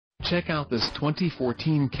Check out this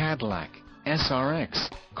 2014 Cadillac SRX.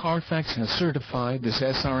 Carfax has certified this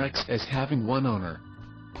SRX as having one owner.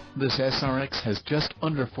 This SRX has just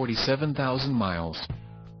under 47,000 miles.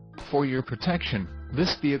 For your protection,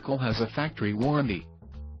 this vehicle has a factory warranty.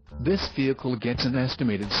 This vehicle gets an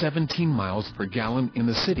estimated 17 miles per gallon in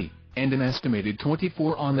the city, and an estimated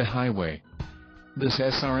 24 on the highway. This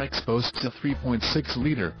SRX boasts a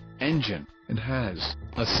 3.6-liter engine, and has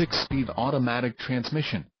a 6-speed automatic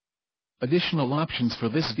transmission. Additional options for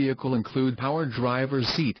this vehicle include power driver's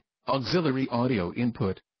seat, auxiliary audio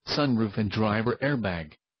input, sunroof and driver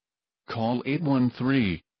airbag. Call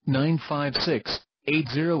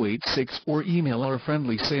 813-956-8086 or email our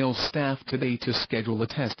friendly sales staff today to schedule a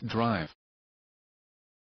test drive.